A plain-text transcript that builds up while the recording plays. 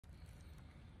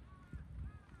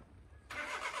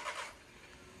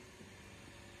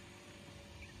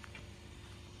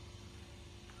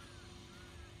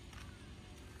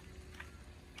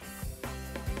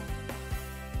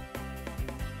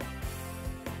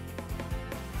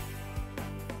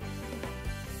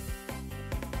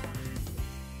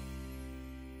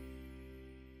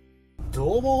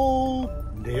どうも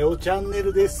レオチャンネ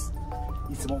ルです。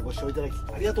いつもご視聴いただき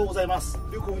ありがとうございます。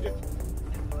よく見て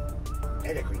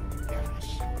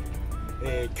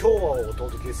今日お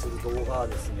届けする動画は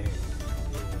ですね、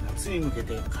夏に向け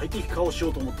て快適化をしよ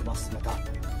うと思ってます。また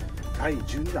第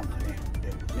12弾かね。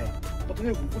また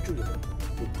ね、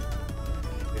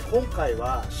今回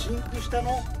はシンク下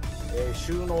の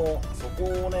収納、そこ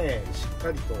をねしっ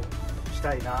かりとし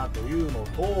たいなというの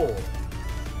と、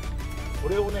こ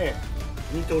れをね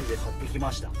ニトリで買ってきま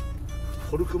した。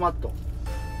コルクマット。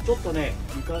ちょっとね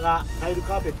床がタイル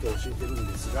カーペットを敷いてるん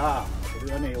ですが、そ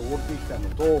れがね汚れてきたの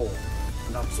と、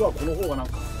夏はこの方がなん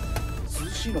か涼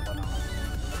しいのかな、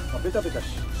ベタベタ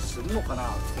するのかな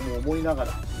とも思いなが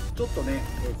ら、ちょっとね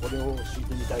これを敷い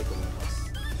てみたいと思いま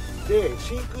す。で、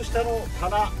シンク下の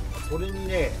棚、それに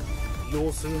ね利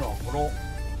用するのはこの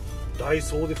ダイ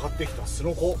ソーで買ってきたす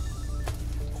のこ。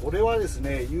これはです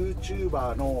ね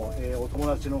YouTuber の、お友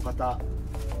達の方、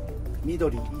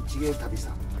緑一華旅さ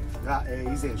んが、以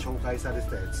前紹介されて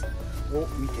たやつを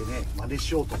見てね真似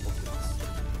しようと思ってます。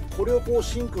これをこう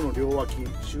シンクの両脇、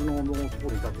収納のところ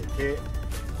に立てて、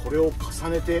これを重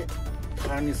ねて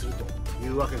棚にするとい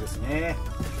うわけですね。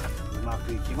うま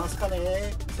くいきますか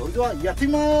ね。それではやって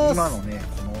みます。今のね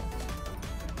この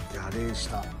ギャレー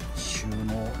下収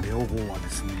納レオ号は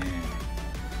ですね、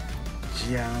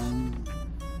じゃん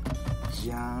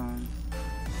じゃん、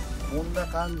こんな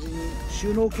感じに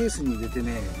収納ケースに入れて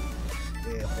ね、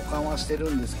保管はしてる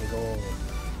んですけど、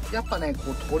やっぱねこ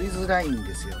う取りづらいん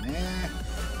ですよね。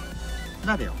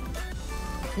なんだよ、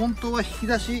本当は引き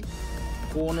出し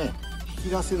こうね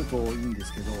引き出せるといいんで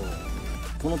すけど、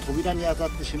この扉に当たっ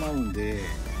てしまうんで、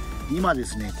今で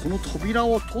すねこの扉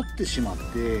を取ってしまっ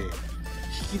て、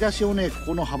引き出しをねこ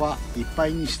この幅いっぱ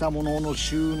いにしたものの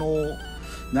収納、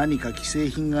何か既製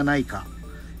品がないか、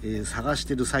探し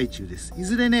てる最中です。い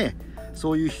ずれね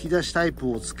そういう引き出しタイ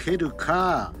プをつける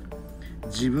か、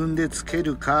自分でつけ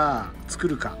るか作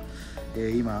るか、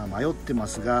今迷ってま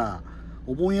すが、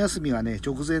お盆休みがね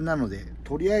直前なので、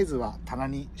とりあえずは棚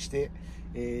にして、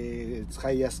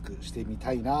使いやすくしてみ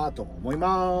たいなと思い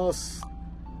ます。と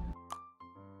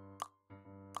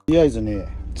りあえずね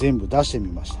全部出して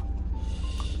みました。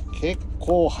結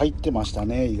構入ってました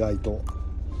ね、意外と。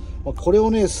これを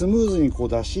ねスムーズにこう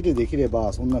出し入れできれ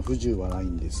ばそんな不自由はない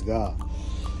んですが、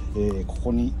こ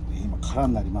こに今空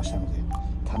になりましたので、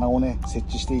棚をね設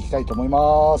置していきたいと思い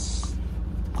ます。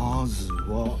まず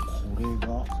はこれ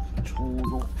がちょう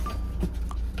ど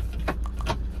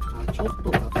ちょっ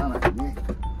と立たないね、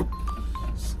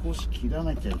少し切ら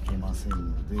なきゃいけませんの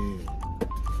で、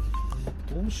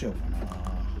どうしようか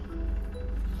な。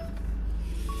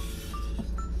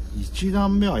1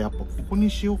段目はやっぱここに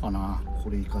しようかな。こ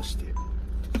れ生かして、でも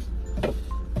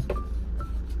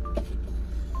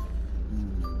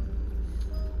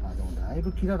だい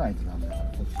ぶ切らないとダメだから、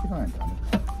こっち切らないとダメか。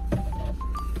こ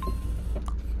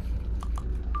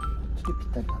っちでぴっ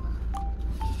たりかな。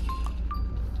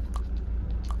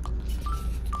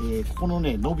ここの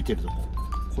ね伸びてるとこ、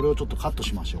これをちょっとカット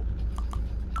しましょう。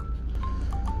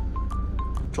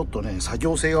ちょっとね作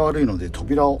業性が悪いので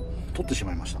扉を取ってし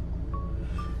まいました。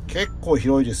結構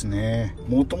広いですね。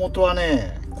もともとは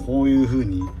ねこういう風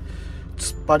に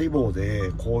突っ張り棒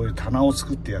でこういう棚を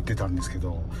作ってやってたんですけ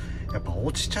ど、やっぱ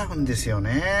落ちちゃうんですよ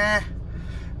ね。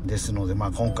ですので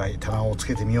今回棚をつ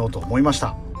けてみようと思いまし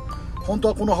た。本当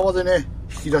はこの幅でね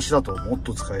引き出しだともっ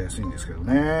と使いやすいんですけど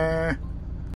ね。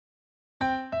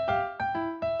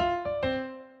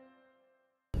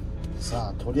さ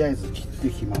あとりあえず切って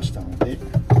きましたので、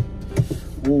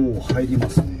おお入りま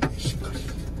すね、しっかり。こ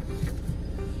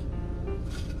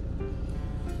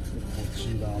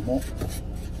ちらも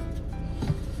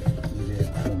入れ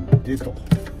込んでと。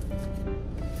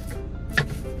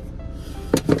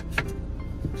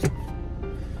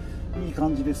いい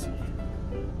感じですね。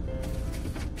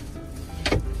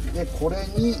でこれ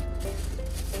に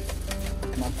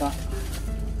また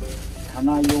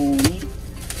棚用に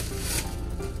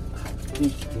で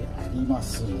きてありま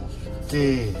すの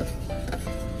で、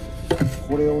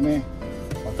これをね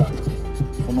また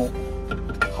この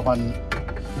幅に入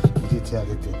れてあ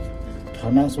げて、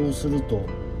棚そうすると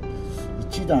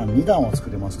1段2段は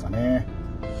作れますかね。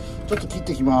ちょっと切っ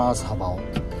てきます、幅を。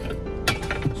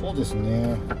そうです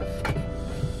ね、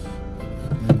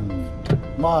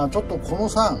ちょっとこの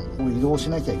3を移動し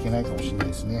なきゃいけないかもしれない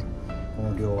ですね。こ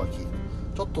の両脇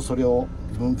ちょっとそれを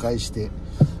分解して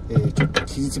ちょっと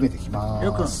切り詰めてきます。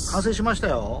よく完成しました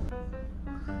よ。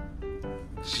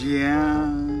じゃー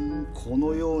ん、こ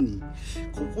のように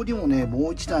ここにもねも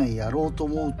う一段やろうと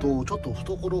思うと、ちょっと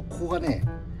懐ここがね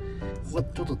ここが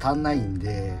ちょっと足んないん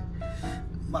で、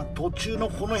途中の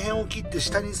この辺を切って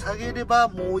下に下げれば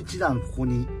もう一段ここ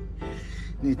に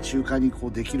ね中間にこ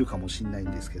うできるかもしれない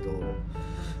んですけど、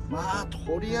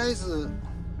とりあえず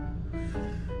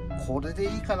これで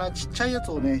いいかな。ちっちゃいや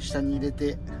つをね下に入れ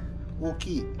て、大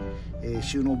きい、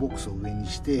収納ボックスを上に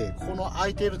して、この空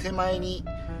いている手前に、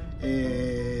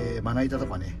まな板と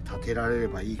かね立てられれ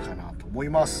ばいいかなと思い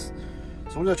ます。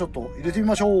それではちょっと入れてみ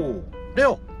ましょう。レ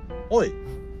オ、おい、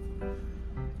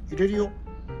入れるよ。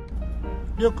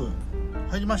レオくん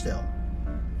入りましたよ。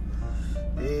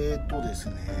です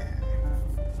ね、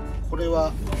これ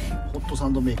はホットサ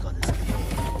ンドメーカーですけど、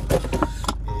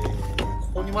こ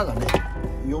こにまだね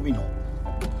予備の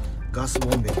ガス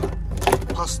ボンベが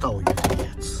パスタを入れてる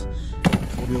やつ、こ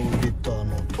れを入れた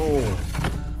のと、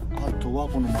あとは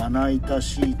このまな板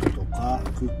シートとか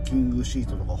クッキングシー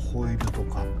トとかホイルと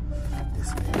かで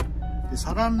すね。で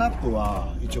サランラップ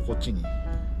は一応こっちに入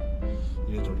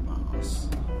れております。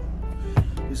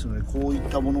ですのでこういっ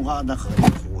たものが中にこ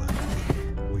うやって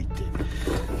置いて、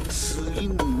次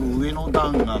の上の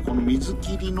段がこの水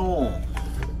切りの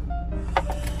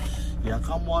や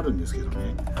かんもあるんですけど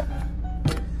ね、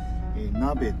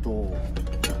鍋とこ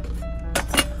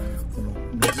の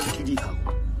水切りか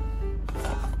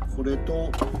ご、これ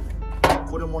と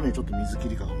これもねちょっと水切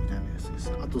りかごみたいなやつで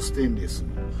す。あとステンレスの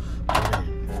こ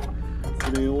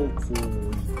れをこう置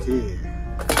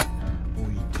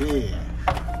いて、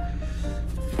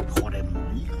これも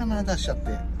ういいかな、出しちゃっ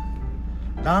て。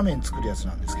ラーメン作るやつ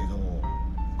なんですけど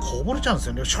こぼれちゃうんです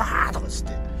よね、シュワーとかつっ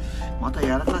てまた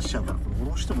やらかしちゃうから、これ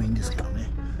下ろしてもいいんですけどね。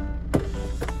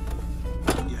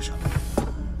よいしょ、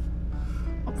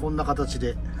こんな形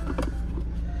で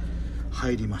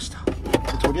入りました。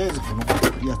とりあえずこ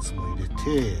のやつも入れて、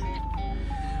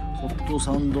ホット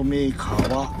サンドメーカ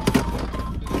ーは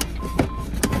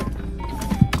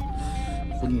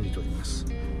ここに入れております。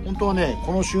本当はね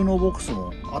この収納ボックス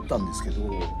もあったんですけど、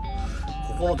こ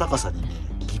この高さにね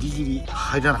ギリギリ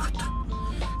入らなかった。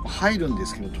入るんで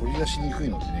すけど取り出しにくい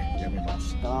のでねやめま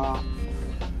した。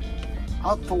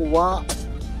あとは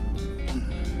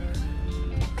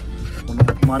この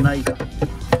まな板を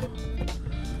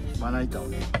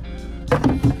ね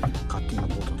カッティン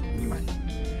グボードと2枚こ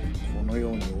のよ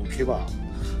うに置けば、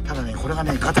ただねこれが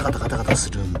ねガタガタす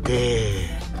るんで、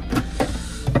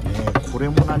これ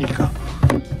も何か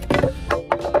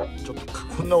ちょっと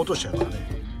こんな音しちゃうからね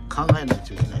考えない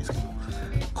といけないですけど、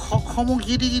ここも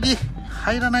ギリギリ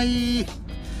入らない。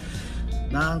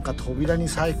なんか扉に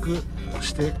細工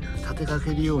して立てか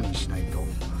けるようにしないと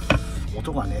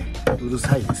音がねうる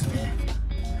さいですね。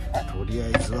とりあ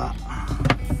えずは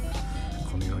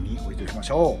このように置いておきまし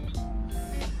ょう。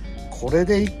これ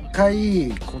で一回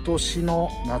今年の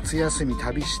夏休み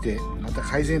旅してまた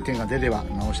改善点が出れば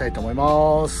直したいと思い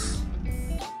ます。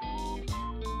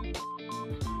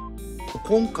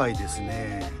今回です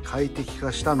ね快適化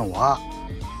したのは、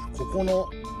ここの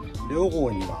れお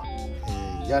号には、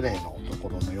ギャレーのとこ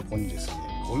ろの横にですね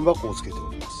ゴミ箱をつけて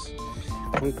おります。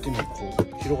こうやってねこう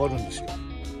広がるんですよ。で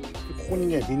ここに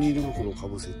ねビニール袋をか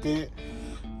ぶせてこ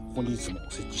こにいつも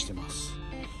設置してます。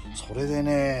それで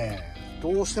ね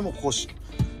どうしてもこうシ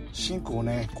ンクを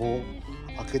ねこう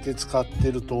開けて使っ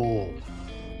てるとも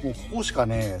うここしか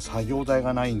ね作業台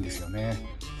がないんですよね。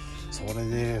それ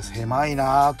で狭い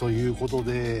なということ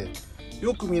で、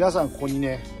よく皆さんここに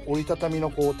ね折りたたみの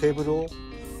こうテーブルを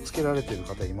つけられてる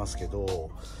方いますけど、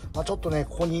ちょっとね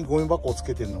ここにゴミ箱をつ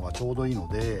けてるのがちょうどいいの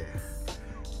で、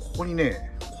ここに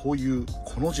ねこういう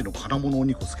この字の金物を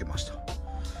2個つけました。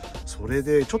それ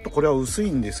でちょっとこれは薄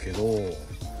いんですけど、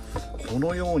こ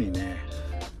のようにね、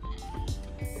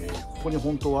ここに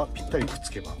本当はぴったりくっ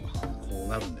つけばこう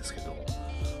なるんですけど、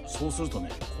そうするとね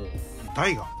こう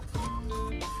台が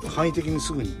簡易的に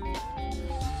すぐに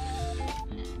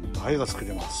台が作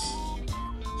れます。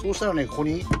そうしたらねここ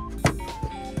に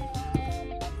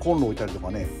コンロ置いたりと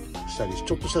かねしたり、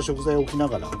ちょっとした食材を置きな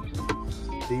がらっ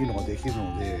ていうのができる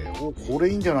ので、これ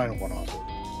いいんじゃないのかな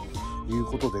という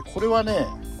ことで、これはね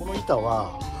この板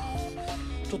は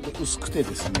ちょっと薄くて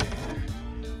ですね、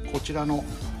こちらの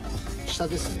下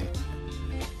ですね、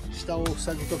下を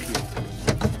塞ぐ時は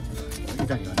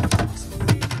板にはなってますの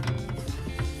で、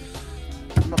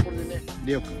これでね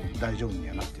レオくん大丈夫に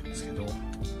はなってるんですけど、こ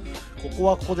こ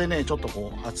はここでねちょっと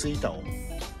こう厚い板を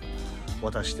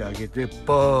渡してあげて、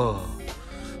こ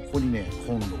こにね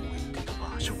コンロを置いてと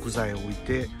か食材を置い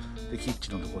て、でキッ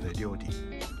チンのところで料理、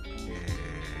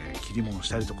切り物し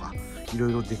たりとかいろ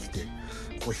いろできて、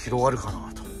こう広がるか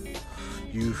なと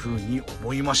いうふうに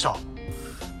思いました。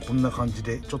こんな感じ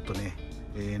でちょっとね、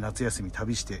夏休み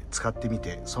旅して使ってみ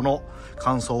て、その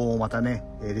感想をまたね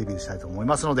レビューしたいと思い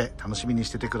ますので楽しみに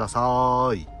しててくだ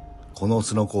さい。この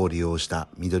すのこを利用した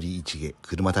緑一華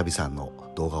くるま旅さんの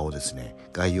動画をですね、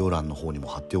概要欄の方にも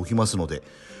貼っておきますので、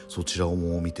そちらを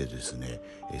も見てですね、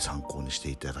参考にして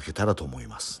いただけたらと思い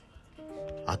ます。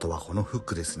あとはこのフッ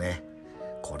クですね。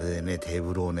これでね、テー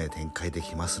ブルをね、展開で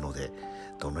きますので、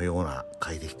どのような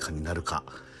快適化になるか、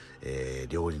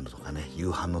料理のとかね、夕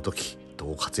飯の時、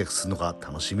どう活躍するのか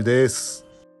楽しみです。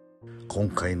今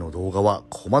回の動画は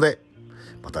ここまで。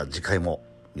また次回も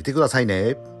見てください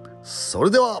ね。それ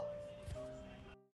では。